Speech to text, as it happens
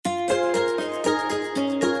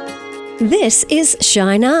This is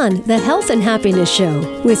Shine On, the health and happiness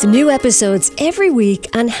show, with new episodes every week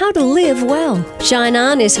on how to live well. Shine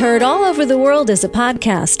On is heard all over the world as a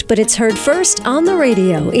podcast, but it's heard first on the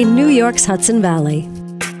radio in New York's Hudson Valley.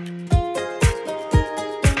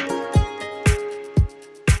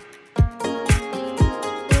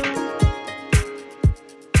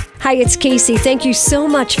 Hi, it's Casey. Thank you so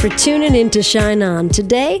much for tuning in to Shine On.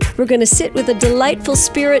 Today, we're going to sit with a delightful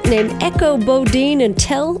spirit named Echo Bodine and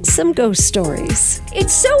tell some ghost stories.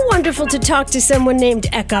 It's so wonderful to talk to someone named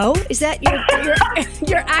Echo. Is that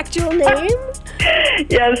your actual name?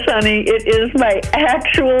 Yes, honey, it is my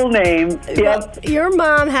actual name. Yep. Well, your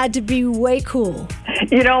mom had to be way cool.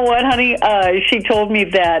 You know what, honey? She told me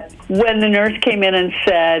that when the nurse came in and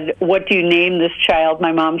said, "What do you name this child?"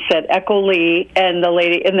 My mom said, "Echo Lee," and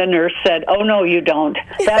the nurse said, "Oh, no, you don't.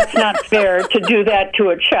 That's not fair to do that to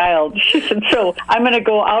a child." She said, "So I'm going to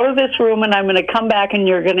go out of this room and I'm going to come back and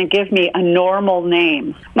you're going to give me a normal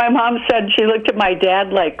name." My mom said she looked at my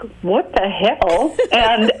dad like, "What the hell?"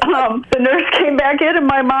 And the nurse came back in and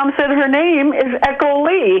my mom said her name is Echo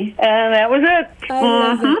Lee, and that was it.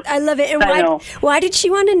 I love it. And why did she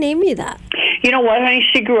want to name you that? You know what, honey?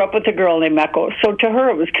 She grew up with a girl named Echo, so to her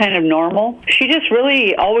it was kind of normal. She just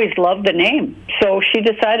really always loved the name. So she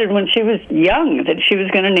decided when she was young that she was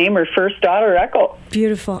going to name her first daughter Echo.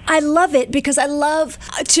 Beautiful. I love it because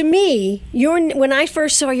to me, when I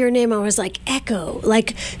first saw your name, I was like, Echo,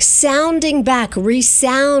 like sounding back,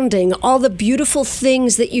 resounding all the beautiful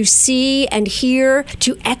things that you see and hear.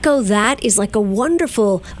 To echo that is like a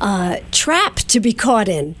wonderful trap to be caught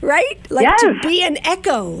in, right? Like yes. To be an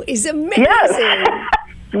echo is amazing. Yes.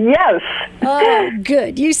 Yes. Oh,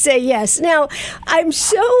 good. You say yes. Now, I'm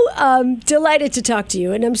so delighted to talk to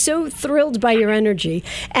you, and I'm so thrilled by your energy.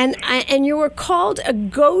 And you were called a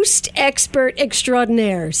ghost expert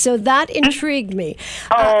extraordinaire, so that intrigued me.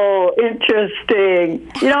 Oh, interesting.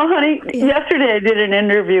 You know, honey, yesterday I did an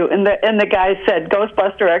interview, and the guy said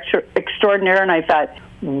Ghostbuster extraordinaire, and I thought,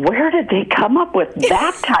 where did they come up with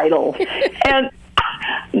that title? And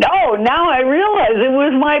no, now I realize it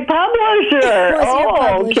was my publisher.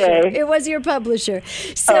 Okay. It was your publisher.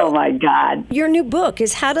 So, oh, my God. Your new book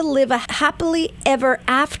is How to Live a Happily Ever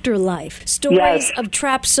After Life. Stories of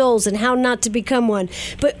trapped souls and how not to become one.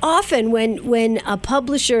 But often when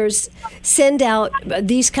publishers send out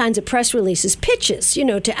these kinds of press releases, pitches,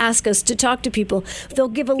 to ask us to talk to people, they'll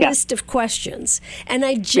give a list of questions. And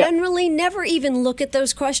I generally never even look at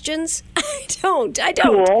those questions. I don't.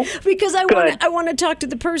 Cool. Because I want to talk to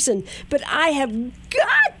the person, but I have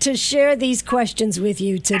got to share these questions with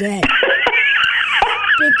you today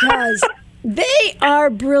because they are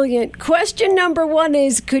brilliant. Question number 1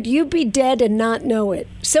 is, could you be dead and not know it?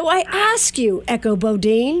 So I ask you, Echo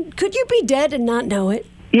Bodine, could you be dead and not know it?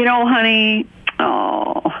 You know, honey,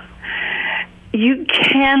 you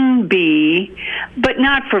can be, but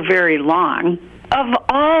not for very long. Of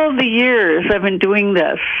all the years I've been doing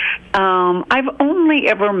this, I've only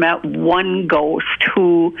ever met one ghost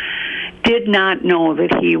who did not know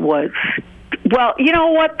that he was. Well, you know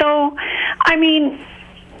what, though? I mean,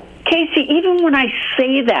 Casey, even when I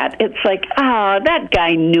say that, it's like, that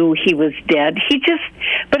guy knew he was dead.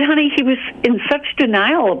 But honey, he was in such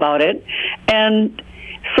denial about it. And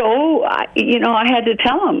so, I had to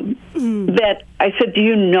tell him that I said, "Do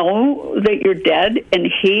you know that you're dead?" And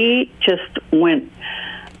he just went,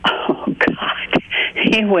 oh, God.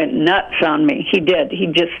 He went nuts on me. He did.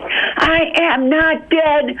 "I am not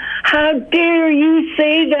dead. How dare you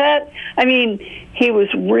say that?" I mean, he was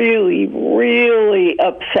really, really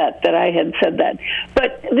upset that I had said that.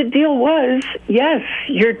 But the deal was, yes,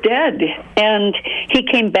 you're dead. And he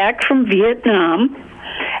came back from Vietnam,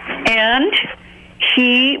 and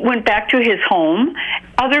he went back to his home.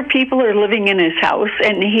 Other people are living in his house,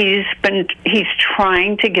 and he's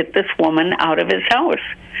trying to get this woman out of his house.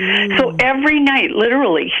 So every night,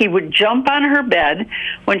 literally, he would jump on her bed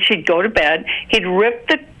when she'd go to bed. He'd rip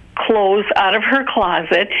the clothes out of her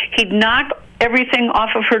closet. He'd knock everything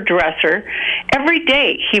off of her dresser. Every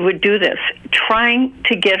day he would do this, trying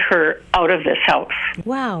to get her out of this house.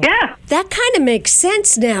 Wow. Yeah. That kind of makes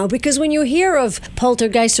sense now, because when you hear of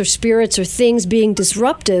poltergeists or spirits or things being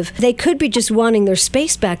disruptive, they could be just wanting their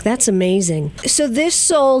space back. That's amazing. So this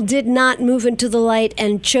soul did not move into the light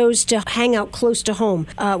and chose to hang out close to home.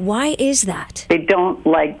 Why is that? They don't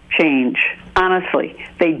like change. Honestly,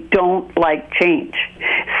 they don't like change.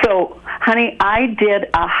 So, honey, I did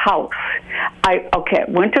a house. I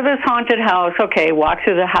went to this haunted house. Walked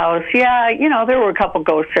through the house. Yeah, there were a couple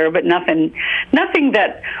ghosts there, but nothing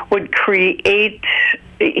that would create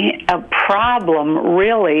a problem,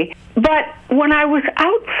 really. But when I was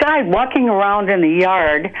outside walking around in the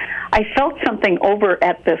yard, I felt something over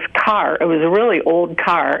at this car. It was a really old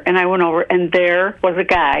car, and I went over, and there was a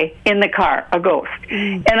guy in the car, a ghost.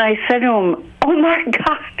 And I said to him, "Oh, my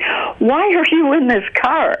God, why are you in this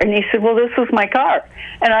car?" And he said, "Well, this is my car,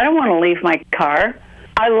 and I don't want to leave my car.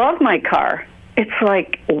 I love my car." It's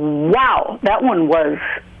like, wow, that one was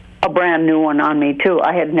a brand new one on me, too.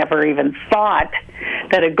 I had never even thought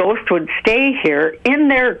that a ghost would stay here in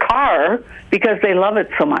their car because they love it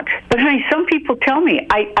so much. But honey, some people tell me,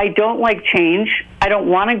 I don't like change. I don't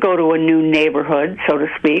want to go to a new neighborhood, so to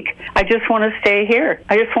speak. I just want to stay here.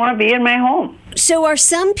 I just want to be in my home. So are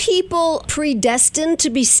some people predestined to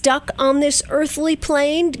be stuck on this earthly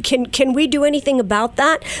plane? Can we do anything about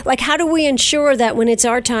that? Like, how do we ensure that when it's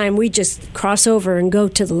our time, we just cross over and go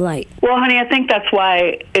to the light? Well, honey, I think that's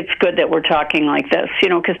why it's good that we're talking like this,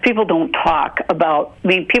 because people don't talk about,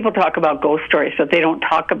 people talk about ghost stories, but they don't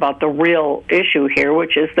talk about the real issue here,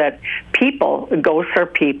 which is that ghosts are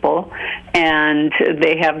people, and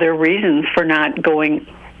they have their reasons for not going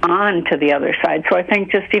on to the other side. So I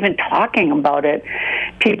think just even talking about it,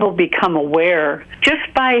 people become aware.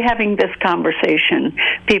 Just by having this conversation,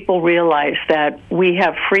 people realize that we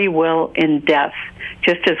have free will in death,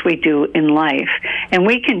 just as we do in life. And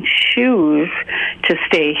we can choose to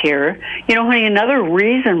stay here. Honey, another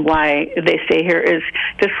reason why they stay here is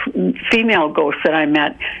this female ghost that I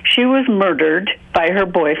met. She was murdered by her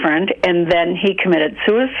boyfriend, and then he committed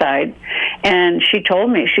suicide. And she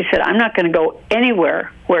told me, she said, "I'm not going to go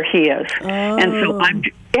anywhere where he is." Oh. And so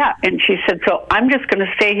and she said, "So I'm just going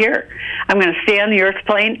to stay here. I'm going to stay on the earth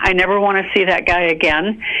plane. I never want to see that guy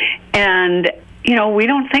again." And we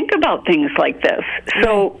don't think about things like this.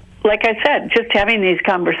 So, like I said, just having these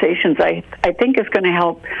conversations, I think is going to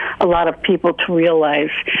help a lot of people to realize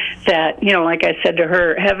that, like I said to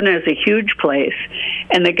her, heaven is a huge place.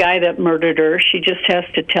 And the guy that murdered her, she just has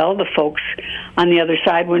to tell the folks on the other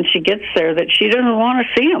side when she gets there that she doesn't want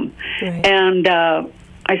to see him. Right. And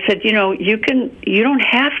I said, you don't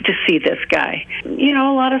have to see this guy.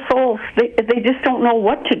 A lot of souls, they just don't know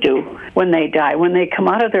what to do when they die. When they come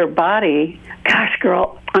out of their body, gosh,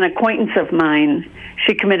 girl, an acquaintance of mine,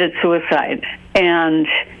 she committed suicide. And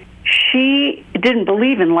she didn't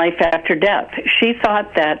believe in life after death. She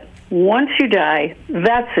thought that once you die,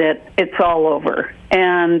 that's it. It's all over.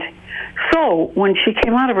 And so when she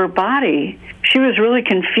came out of her body, she was really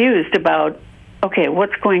confused about, okay,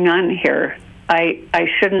 what's going on here? I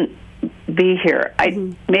shouldn't be here.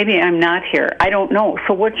 Maybe I'm not here. I don't know.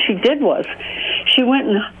 So what she did was she went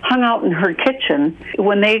and hung out in her kitchen.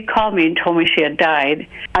 When they called me and told me she had died,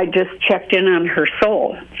 I just checked in on her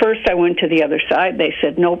soul. First, I went to the other side. They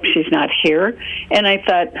said, "Nope, she's not here." And I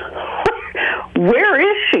thought, where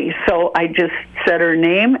is she? So I just said her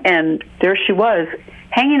name, and there she was,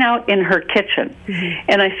 hanging out in her kitchen.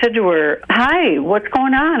 And I said to her, "Hi, what's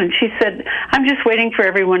going on?" And she said, "I'm just waiting for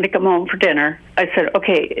everyone to come home for dinner." I said,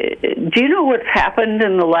 "Okay, do you know what's happened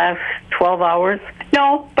in the last 12 hours?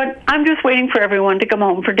 "No, but I'm just waiting for everyone to come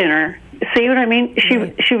home for dinner." See what I mean? She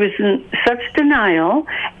was in such denial,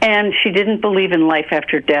 and she didn't believe in life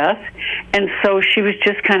after death. And so she was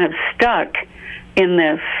just kind of stuck in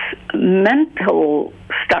this mental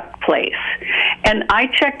stuck place. And I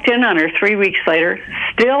checked in on her 3 weeks later,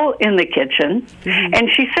 still in the kitchen.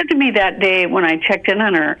 And she said to me that day when I checked in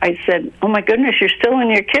on her, I said, "Oh my goodness, you're still in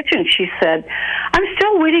your kitchen." She said, "I'm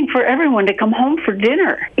still waiting for everyone to come home for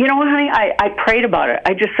dinner." Honey, I prayed about it.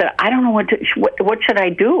 I just said, I don't know what should I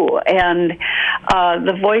do? And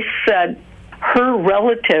the voice said, her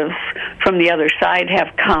relatives from the other side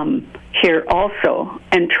have come here also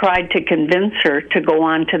and tried to convince her to go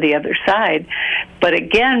on to the other side. But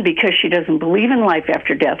again, because she doesn't believe in life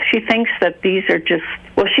after death, she thinks that these are just,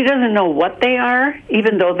 she doesn't know what they are,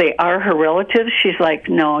 even though they are her relatives. She's like,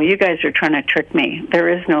 "No, you guys are trying to trick me. There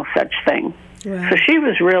is no such thing." Right. So she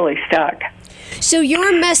was really stuck. So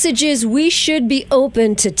your message is we should be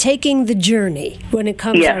open to taking the journey when it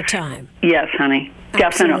comes our time. Yes, honey.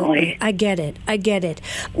 Definitely. Absolutely. I get it.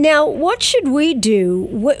 Now, what should we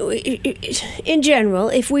do in general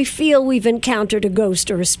if we feel we've encountered a ghost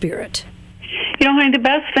or a spirit? Honey, the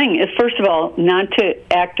best thing is, first of all, not to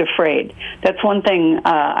act afraid. That's one thing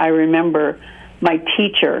I remember my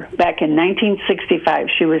teacher back in 1965.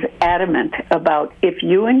 She was adamant about, if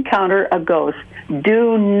you encounter a ghost,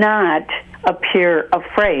 do not appear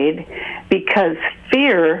afraid, because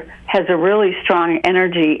fear has a really strong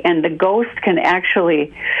energy, and the ghost can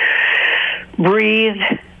actually breathe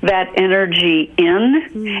that energy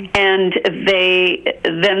in, and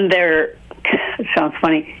it sounds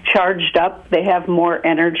funny, charged up. They have more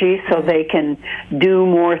energy, so they can do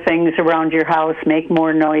more things around your house, make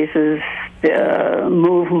more noises,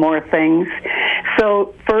 move more things.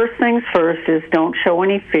 So first things first is don't show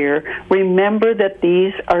any fear. Remember that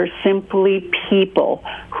these are simply people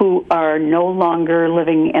who are no longer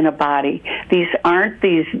living in a body. These aren't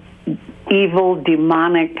these evil,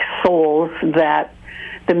 demonic souls that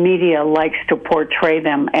the media likes to portray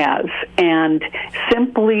them as. And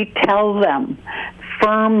simply tell them,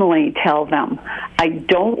 firmly tell them, I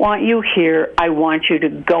don't want you here. I want you to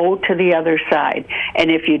go to the other side.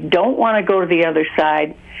 And if you don't want to go to the other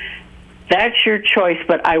side, that's your choice,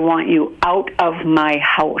 but I want you out of my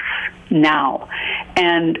house now.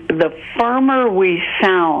 And the firmer we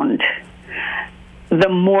sound, the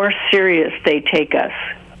more serious they take us.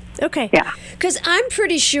 Okay. Yeah. Because I'm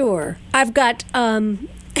pretty sure I've got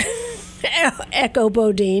Echo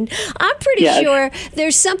Bodine. I'm pretty sure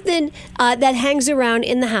there's something that hangs around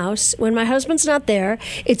in the house when my husband's not there.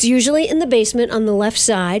 It's usually in the basement on the left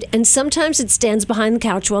side, and sometimes it stands behind the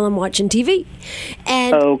couch while I'm watching TV.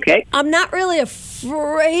 And I'm not really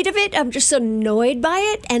afraid of it. I'm just annoyed by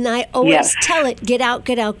it, and I always tell it, get out,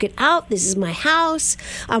 get out, get out. This is my house.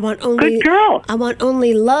 I want only good girl. I want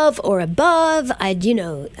only love or above. I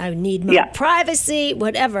need my privacy,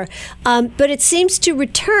 whatever. But it seems to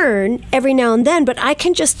return every now and then, but I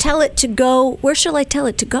can just tell it to go. Where shall I tell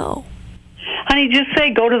it to go? Honey, just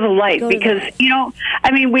say go to the light, because,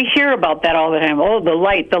 we hear about that all the time. Oh, the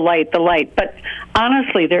light, the light, the light. But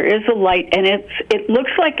honestly, there is a light, and it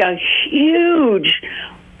looks like a huge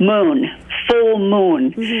moon, full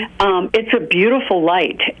moon. Mm-hmm. It's a beautiful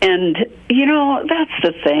light. And, that's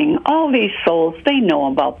the thing. All these souls, they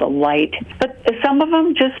know about the light. But some of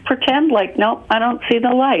them just pretend like, nope, I don't see the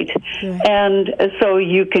light. Right. And so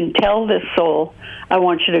you can tell this soul, I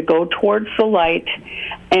want you to go towards the light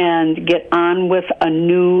and get on with a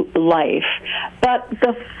new life. But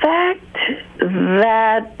the fact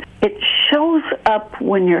that it shows up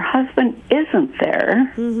when your husband isn't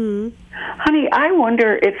there, honey, I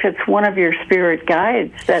wonder if it's one of your spirit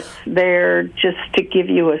guides that's there just to give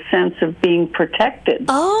you a sense of being protected.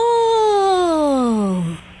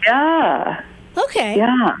 Oh. Yeah. Okay.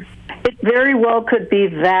 Yeah. It very well could be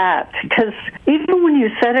that, because even when you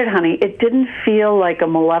said it, honey, it didn't feel like a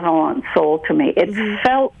malevolent soul to me. It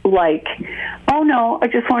felt like, oh no, I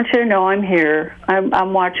just want you to know I'm here.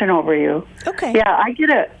 I'm watching over you. Okay. Yeah, I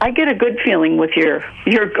get a good feeling with your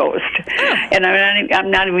ghost, and I'm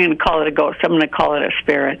not even going to call it a ghost. I'm going to call it a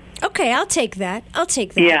spirit. Okay, I'll take that.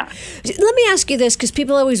 Yeah. Let me ask you this, because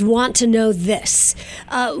people always want to know this.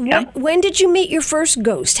 When did you meet your first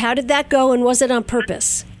ghost? How did that go, and was it on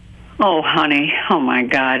purpose? Oh, honey. Oh, my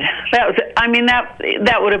God.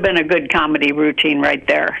 That would have been a good comedy routine right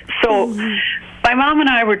there. So my mom and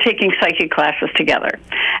I were taking psychic classes together,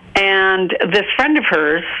 and this friend of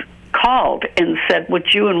hers called and said,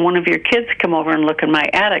 would you and one of your kids come over and look in my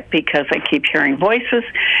attic, because I keep hearing voices.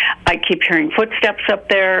 I keep hearing footsteps up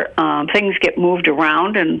there. Things get moved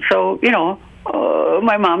around, and so,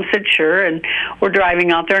 my mom said, sure, and we're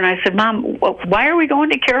driving out there, and I said, Mom, why are we going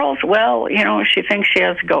to Carol's? Well, she thinks she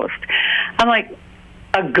has a ghost. I'm like,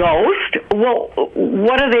 a ghost? Well,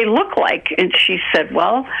 what do they look like? And she said,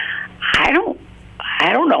 well, I don't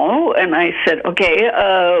know. And I said, okay,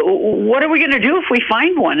 what are we going to do if we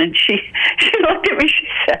find one? And she looked at me, she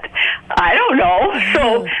said, I don't know.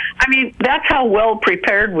 So, that's how well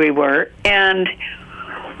prepared we were. And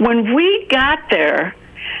when we got there,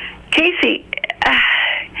 Casey,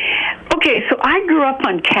 okay, so I grew up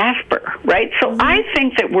on Casper, right? So I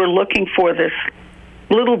think that we're looking for this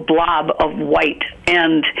little blob of white,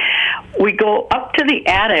 and we go up to the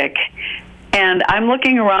attic, and I'm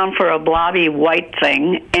looking around for a blobby white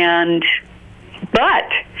thing, but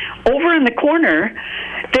over in the corner,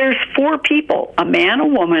 there's 4 people, a man, a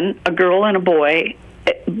woman, a girl, and a boy,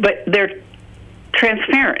 but they're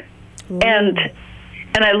transparent. And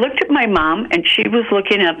I looked at my mom, and she was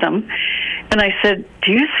looking at them, and I said,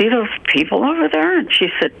 do you see those people over there? And she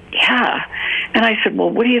said, yeah. And I said, well,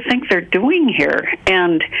 what do you think they're doing here?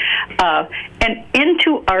 And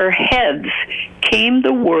into our heads came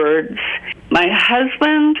the words, my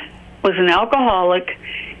husband was an alcoholic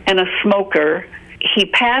and a smoker. He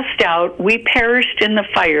passed out. We perished in the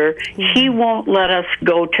fire. He won't let us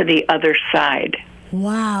go to the other side.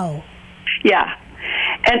 Wow. Yeah.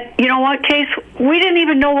 And you know what, Case? We didn't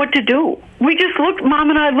even know what to do. we just looked, Mom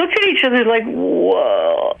and I looked at each other like,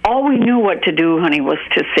 whoa. All we knew what to do, honey, was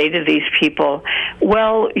to say to these people,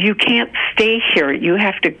 well, you can't stay here. You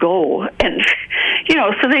have to go. And,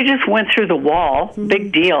 so they just went through the wall,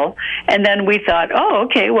 big deal. And then we thought, oh,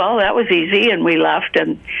 okay, well, that was easy. And we left,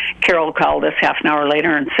 and Carol called us half an hour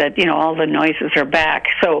later and said, all the noises are back.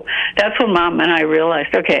 So that's when Mom and I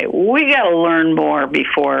realized, okay, we got to learn more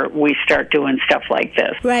before we start doing stuff like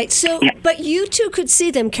this. Right. So, yeah. But you two could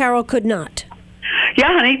see them. Carol could not. Yeah,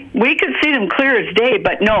 honey, we could see them clear as day,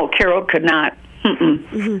 but no, Carol could not.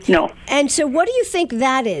 No. And so, what do you think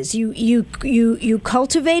that is? You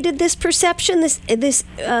cultivated this perception, this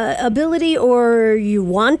ability, or you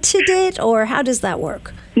wanted it, or how does that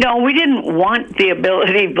work? No, we didn't want the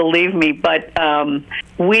ability, believe me, but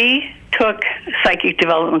we took psychic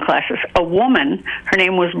development classes. A woman, her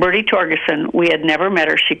name was Bertie Torgerson, we had never met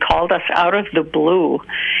her. She called us out of the blue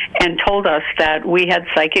and told us that we had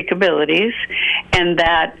psychic abilities and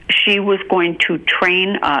that she was going to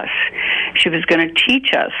train us. She was going to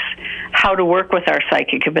teach us how to work with our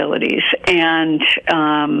psychic abilities. And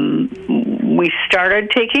we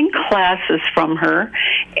started taking classes from her,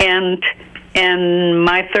 and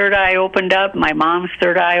my third eye opened up, my mom's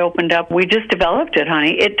third eye opened up. We just developed it,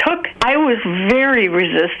 honey. I was very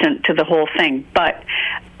resistant to the whole thing, but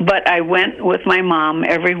I went with my mom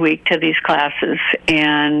every week to these classes,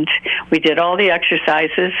 and we did all the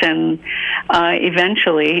exercises, and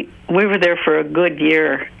eventually we were there for a good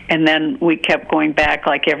year. And then we kept going back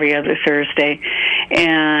like every other Thursday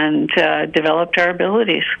and developed our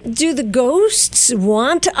abilities. Do the ghosts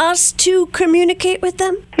want us to communicate with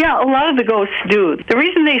them? Yeah, a lot of the ghosts do. The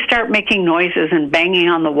reason they start making noises and banging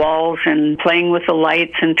on the walls and playing with the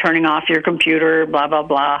lights and turning off your computer, blah, blah,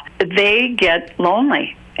 blah, they get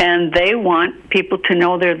lonely. And they want people to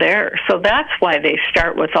know they're there. So that's why they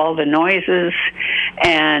start with all the noises.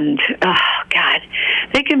 And, oh, God,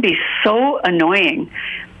 they can be so annoying.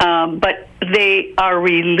 But they are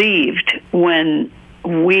relieved when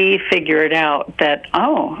we figure it out that,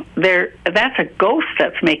 that's a ghost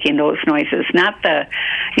that's making those noises, not to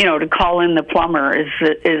call in the plumber. Is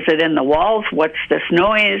it in the walls? What's this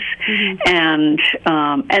noise? Mm-hmm.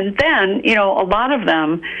 And then, a lot of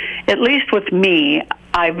them, at least with me,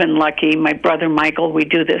 I've been lucky. My brother Michael, we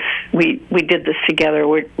did this together.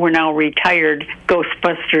 We're now retired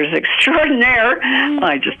Ghostbusters extraordinaire.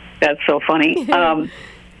 That's so funny.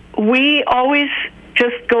 We always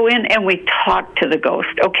just go in and we talk to the ghost.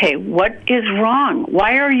 Okay, what is wrong?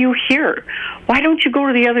 Why are you here? Why don't you go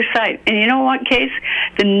to the other side? And you know what, Case?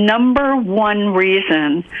 The number one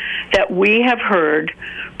reason that we have heard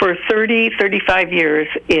for 35 years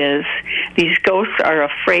is these ghosts are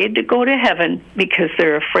afraid to go to heaven because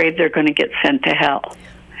they're afraid they're going to get sent to hell.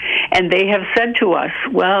 And they have said to us,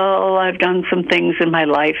 well, I've done some things in my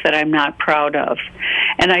life that I'm not proud of.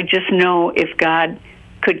 And I just know if God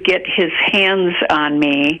could get his hands on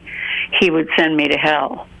me, he would send me to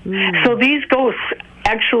hell. So these ghosts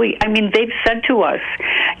actually, they've said to us,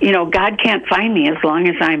 God can't find me as long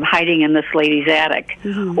as I'm hiding in this lady's attic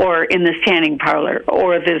or in this tanning parlor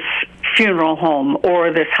or this funeral home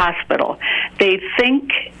or this hospital. They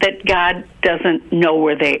think that God doesn't know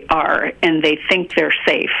where they are, and they think they're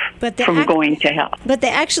safe from going to hell. But they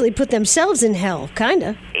actually put themselves in hell, kind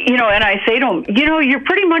of. And I say to them, you're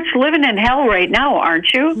pretty much living in hell right now,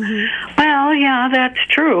 aren't you? Mm-hmm. Well, yeah, that's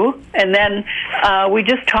true. And then we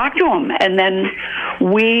just talk to them, and then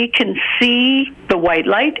we can see the white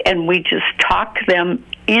light, and we just talk them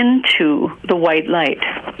into the white light.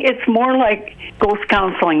 It's more like ghost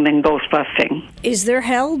counseling than ghost busting. Is there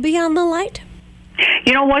hell beyond the light?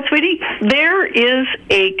 You know what, sweetie? There is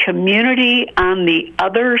a community on the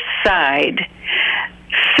other side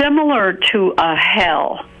similar to a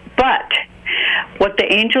hell. But what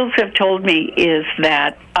the angels have told me is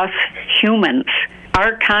that us humans,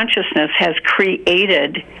 our consciousness has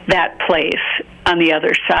created that place on the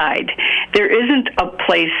other side. There isn't a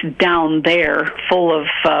place down there full of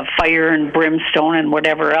fire and brimstone and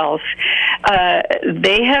whatever else.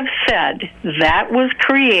 They have said that was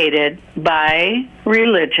created by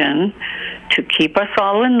religion to keep us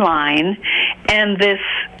all in line, and this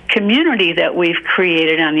community that we've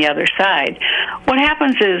created on the other side. What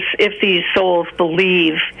happens is if these souls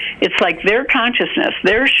believe, it's like their consciousness,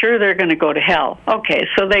 they're sure they're going to go to hell. Okay,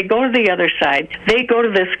 so they go to the other side. They go to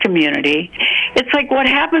this community. It's like what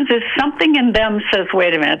happens is something in them says,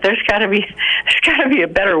 wait a minute, there's got to be a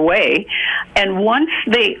better way. And once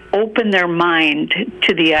they open their mind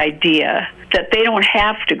to the idea that they don't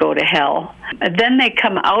have to go to hell, then they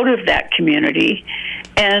come out of that community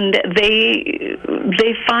and they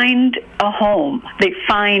find a home. They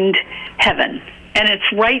find heaven. and it's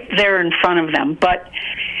right there in front of them, but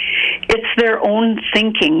it's their own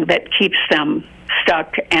thinking that keeps them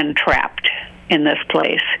stuck and trapped in this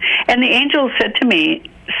place. And the angel said to me,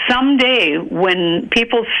 someday when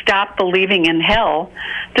people stop believing in hell,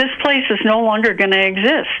 this place is no longer going to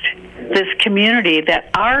exist. This community that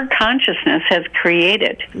our consciousness has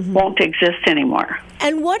created won't exist anymore.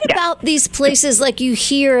 And what about these places like you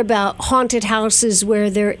hear about haunted houses where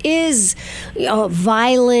there is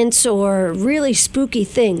violence or really spooky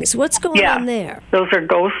things? What's going on there? Those are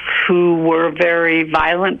ghosts who were very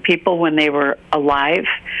violent people when they were alive,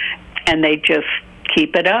 and they just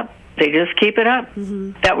keep it up. They just keep it up.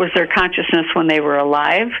 That was their consciousness when they were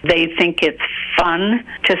alive. They think it's fun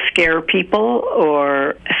to scare people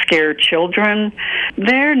or scare children.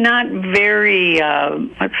 They're not very,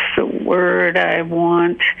 what's the word I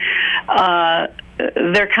want?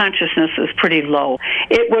 Their consciousness is pretty low.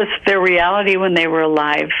 It was their reality when they were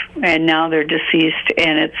alive, and now they're deceased,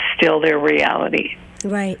 and it's still their reality.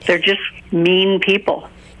 Right. They're just mean people.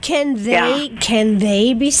 Can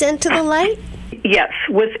they be sent to the light? Yes,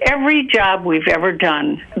 with every job we've ever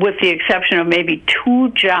done, with the exception of maybe 2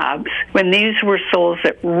 jobs, when these were souls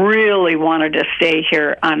that really wanted to stay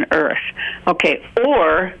here on Earth. Okay,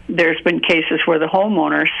 or there's been cases where the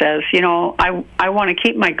homeowner says, I want to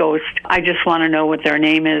keep my ghost. I just want to know what their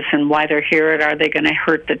name is and why they're here, and are they going to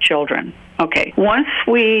hurt the children? Okay, once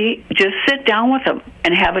we just sit down with them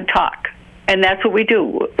and have a talk, and that's what we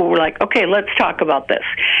do. We're like, okay, let's talk about this.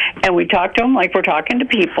 And we talk to them like we're talking to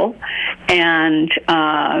people and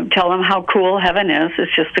tell them how cool heaven is.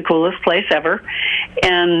 It's just the coolest place ever.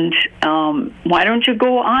 And why don't you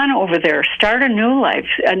go on over there, start a new life,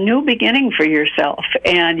 a new beginning for yourself.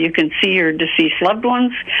 And you can see your deceased loved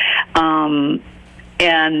ones.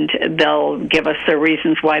 And they'll give us their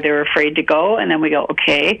reasons why they're afraid to go. And then we go,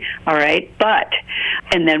 okay, all right,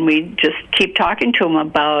 and then we just keep talking to them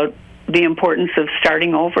about the importance of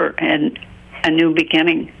starting over and a new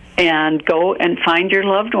beginning, and go and find your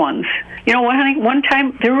loved ones. One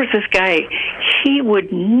time there was this guy, he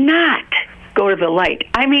would not go to the light.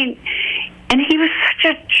 I mean, and he was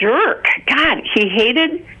such a jerk. God, he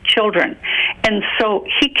hated children. And so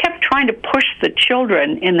he kept trying to push the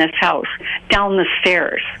children in this house down the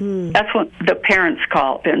stairs. That's what the parents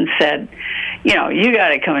called and said, you got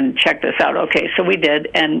to come and check this out. Okay, so we did,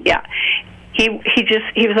 and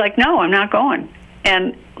he was like, no, I'm not going.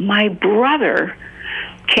 And my brother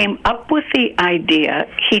came up with the idea.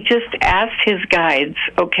 He just asked his guides,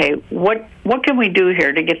 okay, what can we do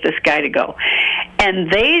here to get this guy to go?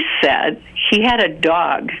 And they said he had a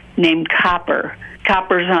dog named Copper.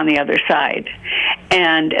 Copper's on the other side.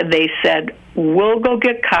 And they said, we'll go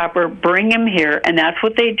get Copper, bring him here. And that's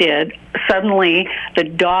what they did. Suddenly, the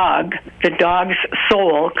dog's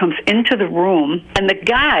soul comes into the room, and the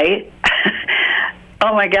guy,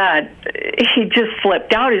 oh my God, he just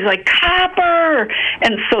flipped out. He's like, Copper!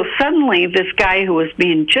 And so suddenly, this guy who was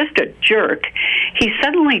being just a jerk, he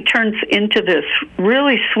suddenly turns into this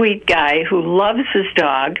really sweet guy who loves his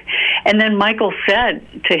dog. And then Michael said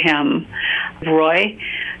to him, Roy,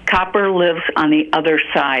 Copper lives on the other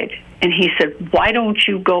side. And he said, why don't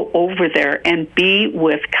you go over there and be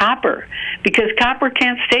with Copper? Because Copper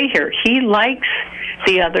can't stay here. He likes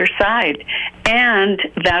the other side. And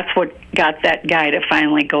that's what got that guy to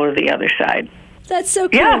finally go to the other side. That's so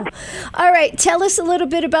cool. Yeah. All right, tell us a little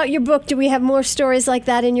bit about your book. Do we have more stories like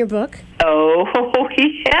that in your book? Oh,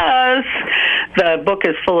 yes. The book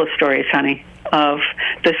is full of stories, honey, of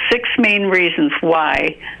the 6 main reasons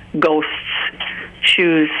why ghosts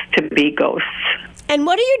choose to be ghosts. And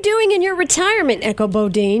what are you doing in your retirement, Echo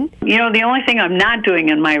Bodine? The only thing I'm not doing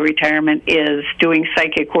in my retirement is doing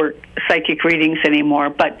psychic readings anymore,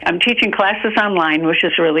 but I'm teaching classes online, which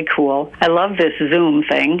is really cool. I love this Zoom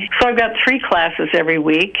thing. So I've got 3 classes every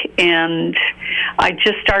week, and I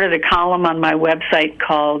just started a column on my website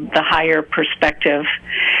called The Higher Perspective,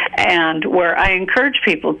 and where I encourage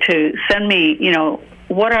people to send me,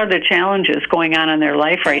 what are the challenges going on in their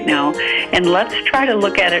life right now? And let's try to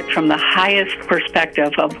look at it from the highest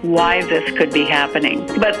perspective of why this could be happening.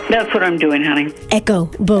 But that's what I'm doing, honey. Echo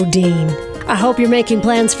Bodine. I hope you're making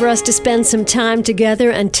plans for us to spend some time together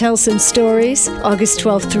and tell some stories. August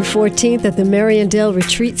 12th through 14th at the Mariandale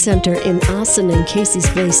Retreat Center in Austin, and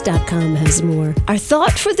Casey'sBase.com has more. Our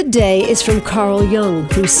thought for the day is from Carl Jung,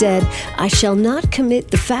 who said, I shall not commit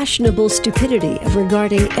the fashionable stupidity of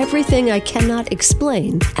regarding everything I cannot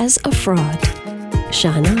explain as a fraud.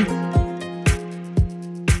 Shine on.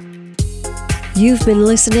 You've been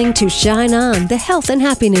listening to Shine On, the Health and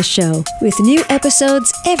Happiness Show, with new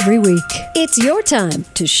episodes every week. It's your time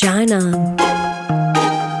to shine on.